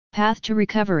Path to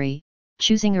recovery,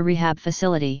 choosing a rehab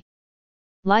facility.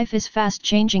 Life is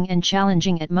fast-changing and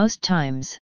challenging at most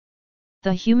times.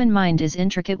 The human mind is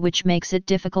intricate, which makes it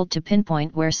difficult to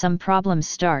pinpoint where some problems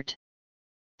start.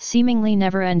 Seemingly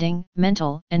never-ending,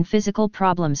 mental and physical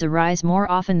problems arise more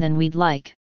often than we'd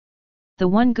like. The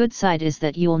one good side is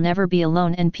that you'll never be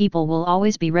alone and people will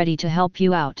always be ready to help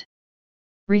you out.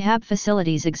 Rehab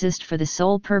facilities exist for the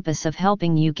sole purpose of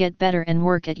helping you get better and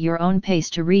work at your own pace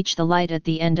to reach the light at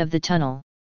the end of the tunnel.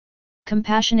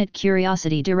 Compassionate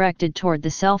curiosity directed toward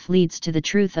the self leads to the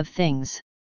truth of things.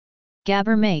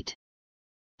 Gabor Mate.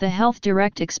 The Health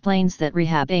Direct explains that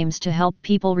rehab aims to help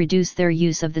people reduce their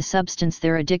use of the substance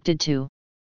they're addicted to.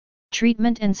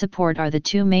 Treatment and support are the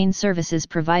two main services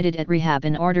provided at rehab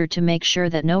in order to make sure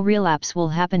that no relapse will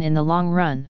happen in the long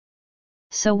run.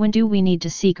 So when do we need to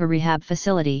seek a rehab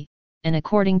facility, and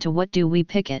according to what do we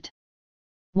pick it?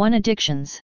 1.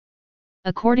 Addictions.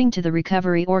 According to the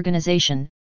Recovery Organization,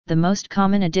 the most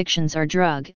common addictions are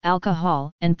drug,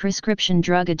 alcohol, and prescription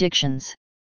drug addictions.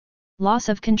 Loss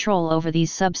of control over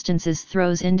these substances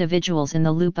throws individuals in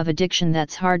the loop of addiction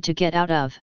that's hard to get out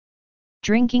of.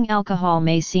 Drinking alcohol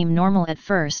may seem normal at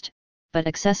first, but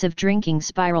excessive drinking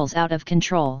spirals out of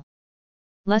control.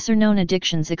 Lesser-known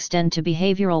addictions extend to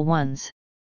behavioral ones.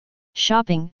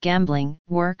 Shopping, gambling,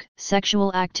 work,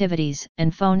 sexual activities,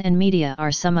 and phone and media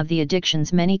are some of the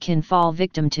addictions many can fall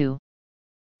victim to.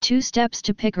 2 steps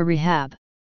to pick a rehab.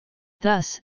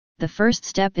 Thus, the first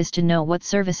step is to know what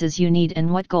services you need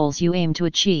and what goals you aim to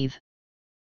achieve.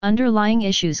 Underlying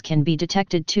issues can be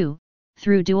detected too,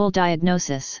 through dual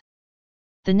diagnosis.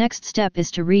 The next step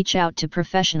is to reach out to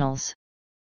professionals.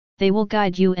 They will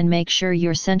guide you and make sure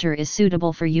your center is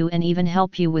suitable for you and even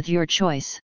help you with your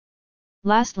choice.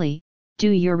 Lastly,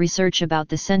 do your research about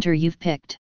the center you've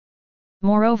picked.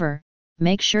 Moreover,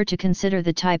 make sure to consider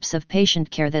the types of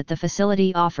patient care that the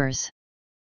facility offers.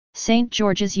 St.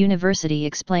 George's University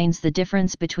explains the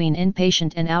difference between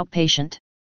inpatient and outpatient.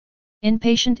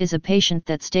 Inpatient is a patient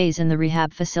that stays in the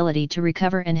rehab facility to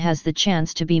recover and has the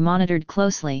chance to be monitored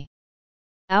closely.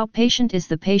 Outpatient is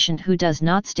the patient who does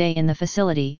not stay in the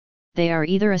facility. They are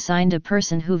either assigned a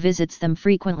person who visits them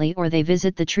frequently or they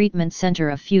visit the treatment center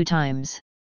a few times.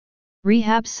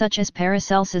 Rehabs such as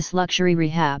Paracelsus Luxury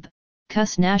Rehab,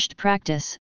 Kus Nasht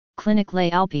Practice, Clinic Les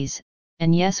Alpes,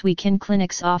 and Yes We Can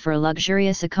clinics offer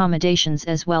luxurious accommodations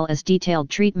as well as detailed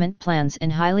treatment plans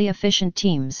and highly efficient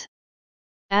teams.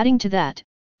 Adding to that,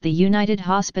 the United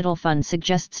Hospital Fund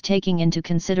suggests taking into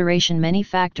consideration many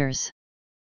factors.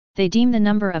 They deem the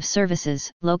number of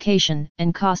services, location,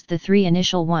 and cost the 3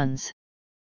 initial ones.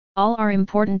 All are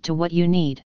important to what you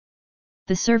need.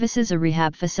 The services a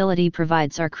rehab facility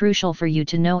provides are crucial for you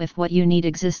to know if what you need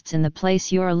exists in the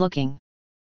place you are looking.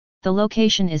 The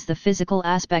location is the physical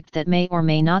aspect that may or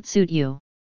may not suit you.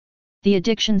 The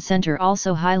Addiction Center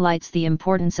also highlights the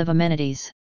importance of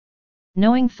amenities.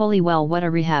 Knowing fully well what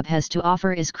a rehab has to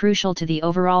offer is crucial to the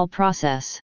overall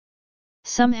process.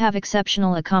 Some have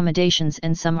exceptional accommodations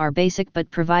and some are basic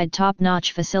but provide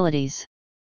top-notch facilities.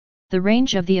 The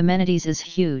range of the amenities is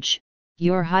huge.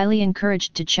 You're highly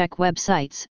encouraged to check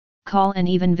websites, call and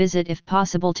even visit if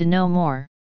possible to know more.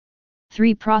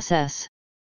 3. Process.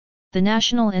 The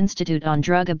National Institute on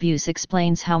Drug Abuse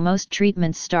explains how most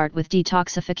treatments start with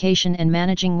detoxification and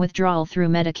managing withdrawal through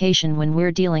medication when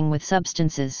we're dealing with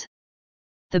substances.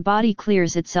 The body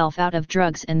clears itself out of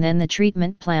drugs and then the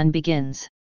treatment plan begins.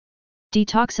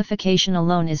 Detoxification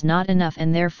alone is not enough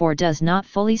and therefore does not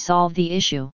fully solve the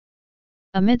issue.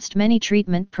 Amidst many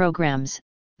treatment programs,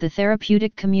 the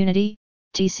therapeutic community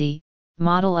 (TC)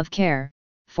 model of care,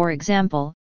 for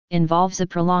example, involves a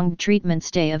prolonged treatment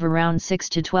stay of around 6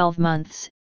 to 12 months,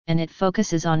 and it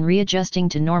focuses on readjusting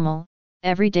to normal,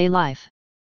 everyday life.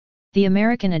 The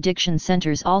American Addiction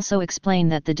Centers also explain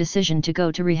that the decision to go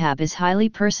to rehab is highly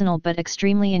personal but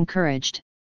extremely encouraged.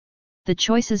 The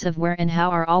choices of where and how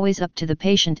are always up to the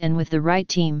patient, and with the right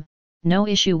team, no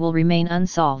issue will remain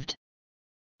unsolved.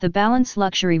 The Balance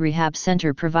Luxury Rehab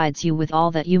Center provides you with all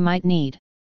that you might need.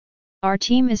 Our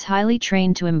team is highly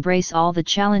trained to embrace all the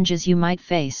challenges you might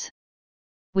face.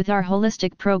 With our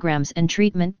holistic programs and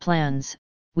treatment plans,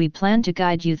 we plan to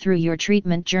guide you through your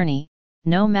treatment journey,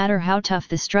 no matter how tough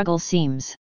the struggle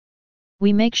seems.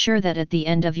 We make sure that at the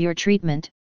end of your treatment,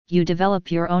 you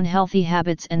develop your own healthy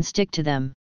habits and stick to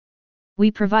them. We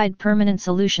provide permanent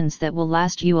solutions that will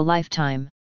last you a lifetime.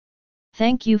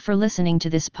 Thank you for listening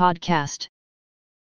to this podcast.